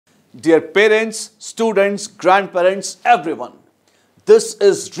Dear parents, students, grandparents, everyone, this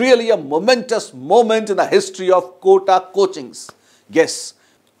is really a momentous moment in the history of quota coachings. Yes,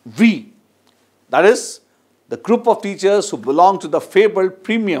 we, that is, the group of teachers who belong to the fabled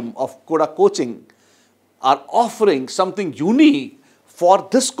premium of quota coaching, are offering something unique for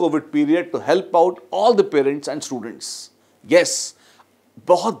this COVID period to help out all the parents and students. Yes,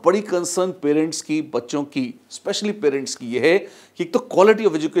 बहुत बड़ी concern parents की, बच्चों की, specially parents की ये है कि एक तो क्वालिटी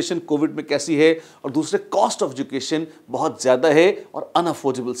ऑफ एजुकेशन कोविड में कैसी है और दूसरे कॉस्ट ऑफ एजुकेशन बहुत ज़्यादा है और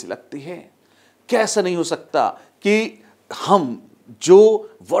अनअफोर्डेबल सी लगती है। क्या ऐसा नहीं हो सकता कि हम जो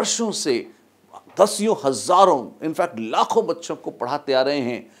वर्षों से दसियों हजारों, इनफैक्ट लाखों बच्चों को पढ़ाते आ रहे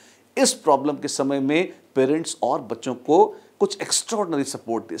हैं, इस प्रॉब्लम के समय में पेरेंट्स और बच्चों को कुछ एक्स्ट्राऑर्डिनरी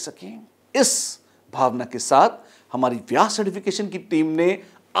सपोर्ट दे सकें। इस भावना के साथ हमारी व्यास सर्टिफिकेशन की टीम ने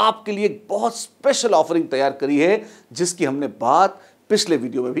आपके लिए एक बहुत स्पेशल ऑफरिंग तैयार करी है, जिसकी हमने बात पिछले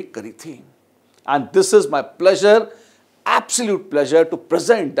वीडियो में भी करी थी। And this is my pleasure, absolute pleasure to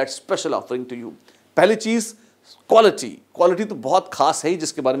present that special offering to you. पहली चीज क्वालिटी तो बहुत खास है,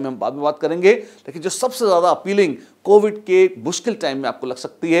 जिसके बारे में हम बाद में बात करेंगे, लेकिन जो सबसे ज्यादा अपीलिंग कोविड के मुश्किल टाइम में आपको लग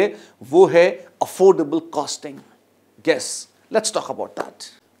सकती है वो है affordable costing. Yes, let's talk about that.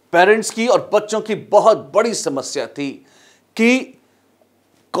 Parents की और बच्चों की बहुत बड़ी समस्या थी कि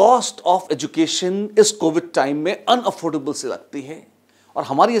कॉस्ट ऑफ एजुकेशन इस कोविड टाइम में अनअफोर्डेबल से लगती है, और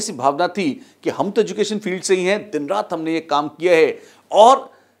हमारी ऐसी भावना थी कि हम तो एजुकेशन फील्ड से ही हैं, दिन रात हमने ये काम किया है,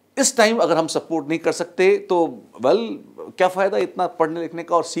 और इस टाइम अगर हम सपोर्ट नहीं कर सकते तो क्या फायदा इतना पढ़ने लिखने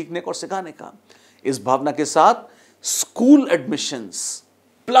का और सीखने का और सिखाने का। इस भावना के साथ school admissions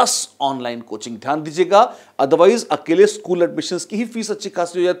plus online coaching, ध्यान दीजिएगा, अदरवाइज अकेले स्कूल एडमिशंस की ही फीस अच्छी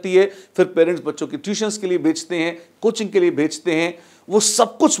खासी हो जाती है, फिर पेरेंट्स बच्चों की ट्यूशंस के लिए भेजते हैं, कोचिंग के लिए भेजते हैं, वो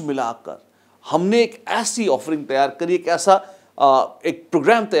सब कुछ मिलाकर हमने एक ऐसी ऑफरिंग तैयार करी, एक ऐसा एक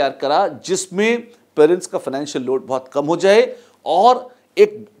प्रोग्राम तैयार करा जिसमें पेरेंट्स का फाइनेंशियल लोड बहुत कम हो जाए और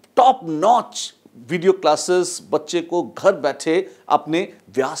एक टॉप नॉच वीडियो क्लासेस बच्चे को घर बैठे अपने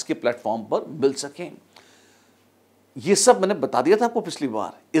व्यास के प्लेटफॉर्म पर मिल सकें। ये सब मैंने बता दिया था आपको पिछली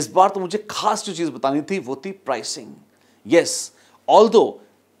बार। इस बार तो मुझे खास जो चीज बतानी थी वो थी प्राइसिंग। यस, ऑल्दो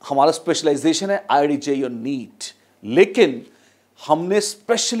हमारा स्पेशलाइजेशन है IIT JEE और नीट, लेकिन हमने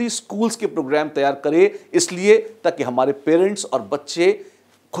स्पेशली स्कूल्स के प्रोग्राम तैयार करे इसलिए ताकि हमारे पेरेंट्स और बच्चे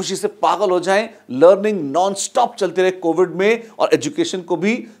खुशी से पागल हो जाएं, लर्निंग नॉन स्टॉप चलते रहे कोविड में, और एजुकेशन को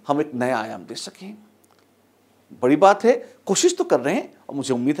भी हम एक नया आयाम दे सकें। बड़ी बात है, कोशिश तो कर रहे हैं और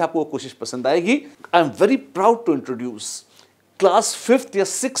मुझे उम्मीद है आपको वो कोशिश पसंद आएगी। I am very proud to introduce class 5th या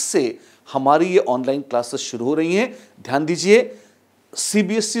 6th से हमारी ये ऑनलाइन क्लासेस शुरू हो रही हैं। ध्यान दीजिए,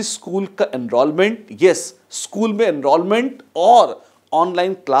 CBSE स्कूल का एनरोलमेंट, यस, स्कूल में एनरोलमेंट और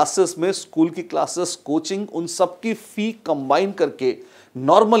ऑनलाइन क्लासेस में स्कूल की क्लासेस, कोचिंग, उन सब की फी कंबाइन करके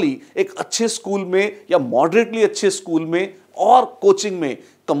नॉर्मली एक अच्छे स्कूल में या मॉडरेटली अच्छे स्कूल में और कोचिंग में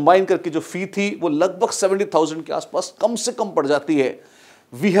कंबाइन करके जो फी थी वो लगभग 70,000 के आसपास कम से कम पड़ जाती है।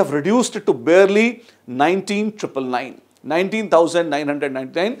 We have reduced to बेयरली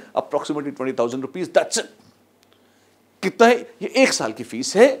 19,999, approximately 20,000 rupees, that's it. कितना है? ये एक साल की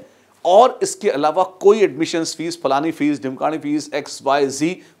फीस है और इसके अलावा कोई एडमिशंस फीस, फलानी फीस, ढिमकानी फीस,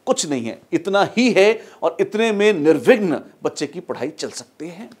 XYZ कुछ नहीं है। इतना ही है और इतने में निर्विघ्न बच्चे की पढ़ाई चल सकते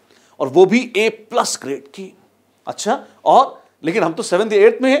हैं, और वो भी A+ ग्रेड की। अच्छा, और लेकिन हम तो 7th या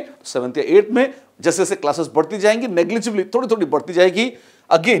 8th में हैं, 7th या 8th में जैसे जैसे क्लासेस बढ़ती जाएंगी, नेग्लिजिबली थोड़ी थोड़ी बढ़ती जाएगी।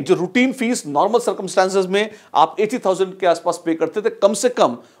 अगेन, जो रूटीन फीस नॉर्मल सर्कमस्टांसेस में आप 80,000 के आसपास पे करते थे कम से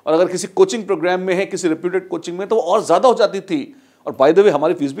कम, और अगर किसी कोचिंग प्रोग्राम में है, किसी रेप्यूटेड कोचिंग में, तो वो और ज्यादा हो जाती थी। और बाय द वे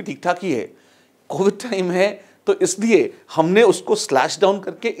हमारी फीस भी ठीक ठाक ही है। कोविड टाइम है तो इसलिए हमने उसको स्लैश डाउन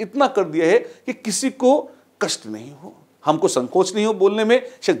करके इतना कर दिया है कि किसी को कष्ट नहीं हो, हमको संकोच नहीं हो बोलने में।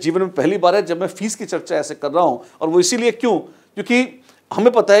 शायद जीवन में पहली बार है जब मैं फीस की चर्चा ऐसे कर रहा हूं, और वो इसीलिए क्यों, क्योंकि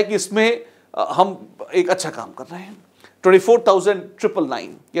हमें पता है कि इसमें हम एक अच्छा काम कर रहे हैं। 24,999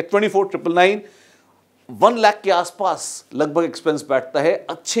 या 24,999, 1 लाख के आसपास लगभग एक्सपेंस बैठता है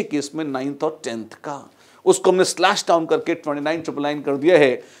अच्छे केस में 9th और 10th का। उसको हमने स्लैश डाउन करके 29,999 कर दिया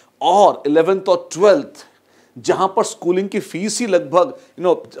है। और 11th और 12th जहां पर स्कूलिंग की फीस ही लगभग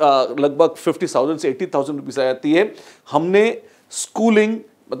लगभग 50,000 से 80,000 रुपीज आ जाती है, हमने स्कूलिंग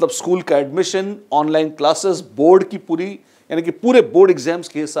मतलब स्कूल का एडमिशन, ऑनलाइन क्लासेस, बोर्ड की पूरी यानी कि पूरे बोर्ड एग्जाम्स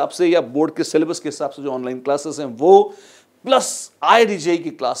के हिसाब से या बोर्ड के सिलेबस के हिसाब से जो ऑनलाइन क्लासेस हैं वो, प्लस IIT JEE की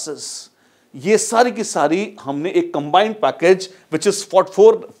क्लासेस, ये सारी की सारी हमने एक कंबाइंड पैकेज विच इज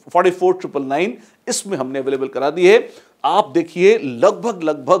 44,999 इसमें हमने अवेलेबल करा दी है। आप देखिए लगभग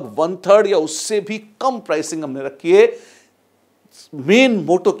 1/3 या उससे भी कम प्राइसिंग हमने रखी है। मेन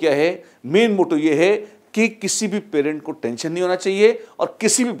मोटो क्या है? मेन मोटो ये है कि किसी भी पेरेंट को टेंशन नहीं होना चाहिए और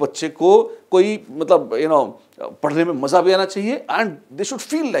किसी भी बच्चे को कोई मतलब पढ़ने में मज़ा भी आना चाहिए and they should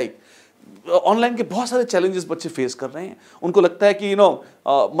feel like online के बहुत सारे चैलेंजेस बच्चे फेस कर रहे हैं। उनको लगता है कि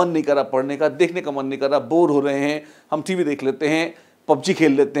मन नहीं कर रहा पढ़ने का, देखने का मन नहीं कर रहा, बोर हो रहे हैं, हम टीवी देख लेते हैं, पबजी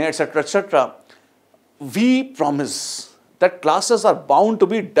खेल लेते हैं, etcetera etcetera. We promise that classes are bound to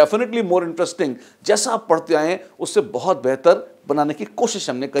be definitely more interesting. जैसा आप पढ़ते आए उससे बहुत बेहतर बनाने की कोशिश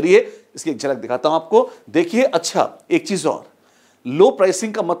हमने करी है। इसकी एक झलक दिखाता हूं आपको, देखिए। अच्छा, एक चीज और, लो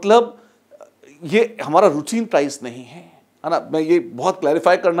प्राइसिंग का मतलब ये हमारा रूटीन प्राइस नहीं है ना। मैं ये बहुत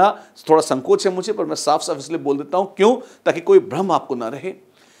क्लैरिफाई करना थोड़ा संकोच है मुझे, पर मैं साफ साफ इसलिए बोल देता हूं, क्यों, ताकि कोई भ्रम आपको ना रहे।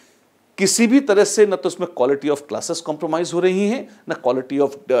 किसी भी तरह से न तो उसमें क्वालिटी ऑफ क्लासेस कॉम्प्रोमाइज हो रही हैं, न क्वालिटी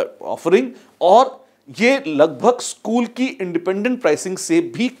ऑफ ऑफरिंग, और ये लगभग स्कूल की इंडिपेंडेंट प्राइसिंग से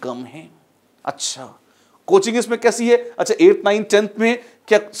भी कम है। अच्छा, कोचिंग इसमें कैसी है? अच्छा, 8th 9th 10th में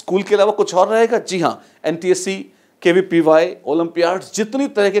क्या स्कूल के अलावा कुछ और रहेगा? जी हाँ, NTSC, KVPY, ओलंपियाड्स, जितनी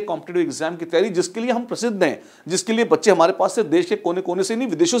तरह के कॉम्पिटिटिव एग्जाम की तैयारी जिसके लिए हम प्रसिद्ध हैं, जिसके लिए बच्चे हमारे पास से देश के कोने कोने से नहीं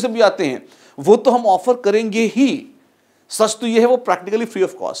विदेशों से भी आते हैं, वो तो हम ऑफर करेंगे ही। सच तो ये है वो प्रैक्टिकली फ्री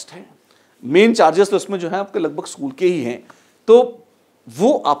ऑफ कॉस्ट है। मेन चार्जेस तो इसमें जो है आपके लगभग स्कूल के ही हैं, तो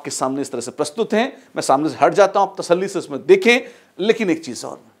वो आपके सामने इस तरह से प्रस्तुत हैं। मैं सामने से हट जाता हूं, आप तसल्ली से इसमें देखें। लेकिन एक चीज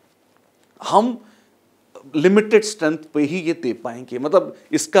और, हम लिमिटेड स्ट्रेंथ पे ही ये दे पाएंगे, मतलब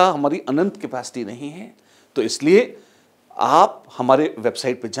इसका हमारी अनंत कैपेसिटी नहीं है। तो इसलिए आप हमारे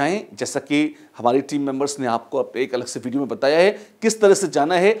वेबसाइट पे जाएं, जैसा कि हमारी टीम मेंबर्स ने आपको एक अलग से वीडियो में बताया है किस तरह से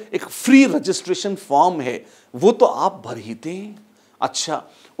जाना है। एक फ्री रजिस्ट्रेशन फॉर्म है, वो तो आप भर ही दें। अच्छा,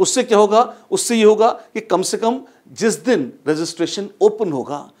 उससे क्या होगा? उससे ये होगा कि कम से कम जिस दिन रजिस्ट्रेशन ओपन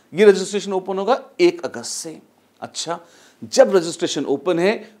होगा, ये रजिस्ट्रेशन ओपन होगा 1 अगस्त से। अच्छा, जब रजिस्ट्रेशन ओपन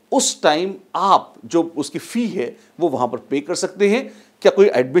है उस टाइम आप जो उसकी फी है वो वहां पर पे कर सकते हैं। क्या कोई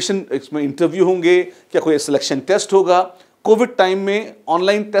एडमिशन इसमें इंटरव्यू होंगे, क्या कोई सिलेक्शन टेस्ट होगा? कोविड टाइम में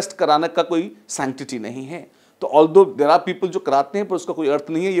ऑनलाइन टेस्ट कराने का कोई सैंक्टिटी नहीं है। तो ऑल्दो देयर आर पीपल जो कराते हैं, पर उसका कोई अर्थ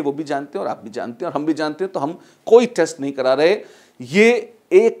नहीं है, ये वो भी जानते हैं और आप भी जानते हैं और हम भी जानते हैं। तो हम कोई टेस्ट नहीं करा रहे। ये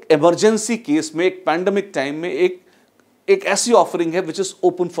एक इमरजेंसी केस में, एक पैंडेमिक टाइम में एक ऐसी ऑफरिंग है which is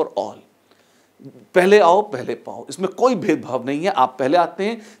open for all. पहले आओ पहले पाओ, इसमें कोई भेदभाव नहीं है। आप पहले आते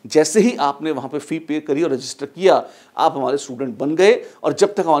हैं, जैसे ही आपने वहां पे फी पे करी और रजिस्टर किया, आप हमारे स्टूडेंट बन गए। और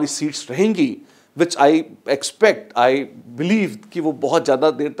जब तक हमारी सीट्स रहेंगी, विच आई एक्सपेक्ट, आई बिलीव कि वो बहुत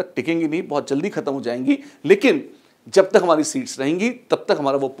ज़्यादा देर तक टिकेंगी नहीं, बहुत जल्दी खत्म हो जाएंगी, लेकिन जब तक हमारी सीट्स रहेंगी तब तक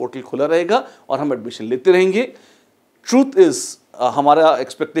हमारा वो पोर्टल खुला रहेगा और हम एडमिशन लेते रहेंगे। ट्रूथ इज, हमारा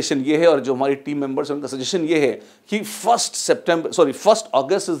एक्सपेक्टेशन ये है और जो हमारी टीम मेंबर्स हैं उनका सजेशन ये है कि 1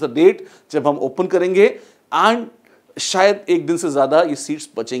 अगस्त इज द डेट जब हम ओपन करेंगे। एंड शायद एक दिन से ज़्यादा ये सीट्स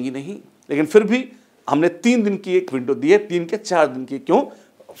बचेंगी नहीं, लेकिन फिर भी हमने 3 दिन की एक विंडो दी है, 3 के 4 दिन की। क्यों?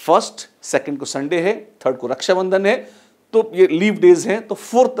 1st 2nd को संडे है, 3rd को रक्षाबंधन है, तो ये लीव डेज हैं, तो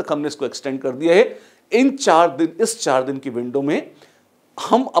 4th तक हमने इसको एक्सटेंड कर दिया है। इस 4 दिन की विंडो में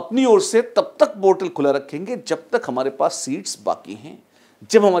हम अपनी ओर से तब तक पोर्टल खुला रखेंगे जब तक हमारे पास सीट्स बाकी हैं।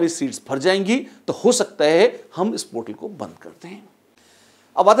 जब हमारी सीट्स भर जाएंगी तो हो सकता है हम इस पोर्टल को बंद कर दें।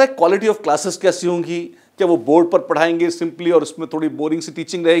 अब आता है क्वालिटी ऑफ क्लासेस कैसी होंगी। क्या वो बोर्ड पर पढ़ाएंगे सिंपली और उसमें थोड़ी बोरिंग सी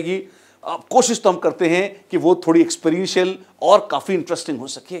टीचिंग रहेगी? कोशिश तो हम करते हैं कि वो थोड़ी एक्सपीरियंशियल और काफ़ी इंटरेस्टिंग हो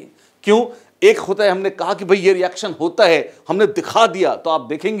सके। क्यों? एक होता है, हमने कहा कि भाई ये रिएक्शन होता है, हमने दिखा दिया, तो आप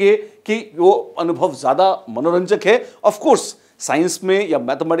देखेंगे कि वो अनुभव ज़्यादा मनोरंजक है। ऑफकोर्स साइंस में या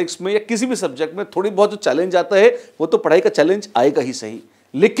मैथमेटिक्स में या किसी भी सब्जेक्ट में थोड़ी बहुत जो चैलेंज आता है वो तो पढ़ाई का चैलेंज आएगा ही सही,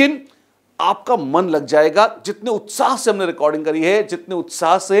 लेकिन आपका मन लग जाएगा। जितने उत्साह से हमने रिकॉर्डिंग करी है, जितने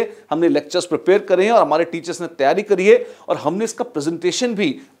उत्साह से हमने लेक्चर्स प्रिपेयर करे हैं और हमारे टीचर्स ने तैयारी करी है, और हमने इसका प्रेजेंटेशन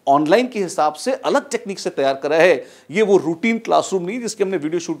भी ऑनलाइन के हिसाब से अलग टेक्निक से तैयार करा है। ये वो रूटीन क्लासरूम नहीं जिसके हमने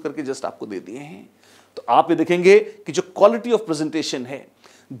वीडियो शूट करके जस्ट आपको दे दिए हैं। तो आप ये देखेंगे कि जो क्वालिटी ऑफ प्रेजेंटेशन है,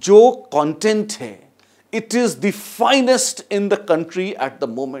 जो कंटेंट है, it is the finest in the country at the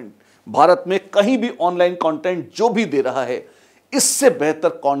moment. Bharat में कहीं भी ऑनलाइन कंटेंट जो भी दे रहा है, इससे बेहतर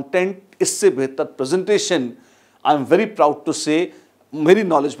कंटेंट, इससे बेहतर presentation, I am very proud to से, मेरी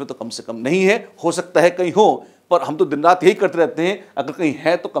नॉलेज में तो कम से कम नहीं है। हो सकता है कहीं हो, पर हम तो दिन रात यही करते रहते हैं, अगर कहीं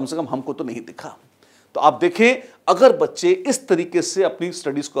है तो कम से कम हमको तो नहीं दिखा। तो आप देखें, अगर बच्चे इस तरीके से अपनी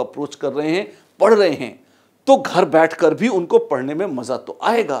स्टडीज को अप्रोच कर रहे हैं, पढ़ रहे हैं, तो घर बैठकर भी उनको पढ़ने में मजा तो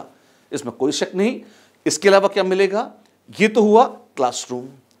आएगा, इसमें कोई शक नहीं। इसके अलावा क्या मिलेगा? ये तो हुआ क्लासरूम,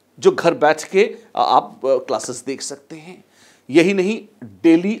 जो घर बैठ के आप क्लासेस देख सकते हैं। यही नहीं,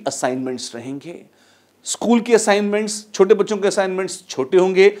 डेली असाइनमेंट्स रहेंगे। स्कूल के असाइनमेंट्स, छोटे बच्चों के असाइनमेंट्स छोटे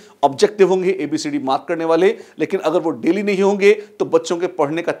होंगे, ऑब्जेक्टिव होंगे, ABCD मार्क करने वाले, लेकिन अगर वो डेली नहीं होंगे तो बच्चों के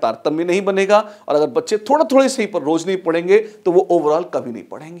पढ़ने का तारतम्य नहीं बनेगा, और अगर बच्चे थोड़ा थोड़े सही पर रोज नहीं पढ़ेंगे तो वो ओवरऑल कभी नहीं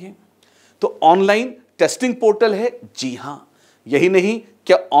पढ़ेंगे। तो ऑनलाइन टेस्टिंग पोर्टल है? जी हाँ। यही नहीं,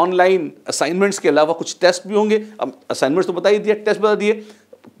 क्या ऑनलाइन असाइनमेंट्स के अलावा कुछ टेस्ट भी होंगे? अब असाइनमेंट्स तो बता ही दिया, टेस्ट बता दिए।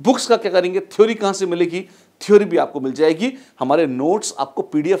 बुक्स का क्या करेंगे? थ्योरी कहाँ से मिलेगी? थ्योरी भी आपको मिल जाएगी, हमारे नोट्स आपको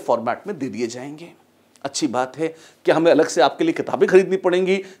पीडीएफ फॉर्मेट में दे दिए जाएंगे। अच्छी बात है कि हमें अलग से आपके लिए किताबें खरीदनी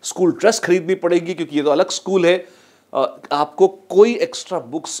पड़ेंगी, स्कूल ड्रेस खरीदनी पड़ेगी, क्योंकि ये तो अलग स्कूल है। आपको कोई एक्स्ट्रा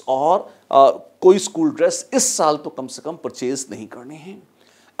बुक्स और कोई स्कूल ड्रेस इस साल तो कम से कम परचेज नहीं करने हैं।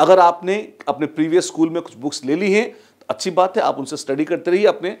 अगर आपने अपने प्रीवियस स्कूल में कुछ बुक्स ले ली हैं तो अच्छी बात है, आप उनसे स्टडी करते रहिए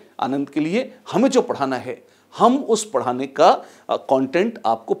अपने आनंद के लिए। हमें जो पढ़ाना है, हम उस पढ़ाने का कंटेंट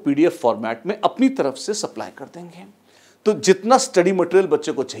आपको पीडीएफ फॉर्मेट में अपनी तरफ से सप्लाई कर देंगे। तो जितना स्टडी मटेरियल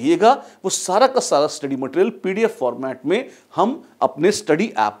बच्चे को चाहिएगा, वो सारा का सारा स्टडी मटेरियल पीडीएफ फॉर्मेट में हम अपने स्टडी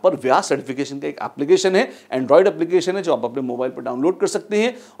ऐप पर, व्यास सर्टिफिकेशन का एक एप्लीकेशन है, एंड्रॉयड एप्लीकेशन है, जो आप अपने मोबाइल पर डाउनलोड कर सकते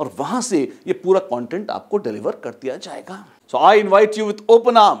हैं और वहां से ये पूरा कंटेंट आपको डिलीवर कर दिया जाएगा। सो I invite you with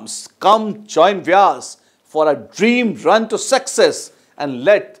open arms, come join Vyas for a dream run to success and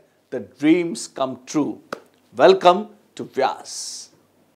let the dreams come true. Welcome to Vyas.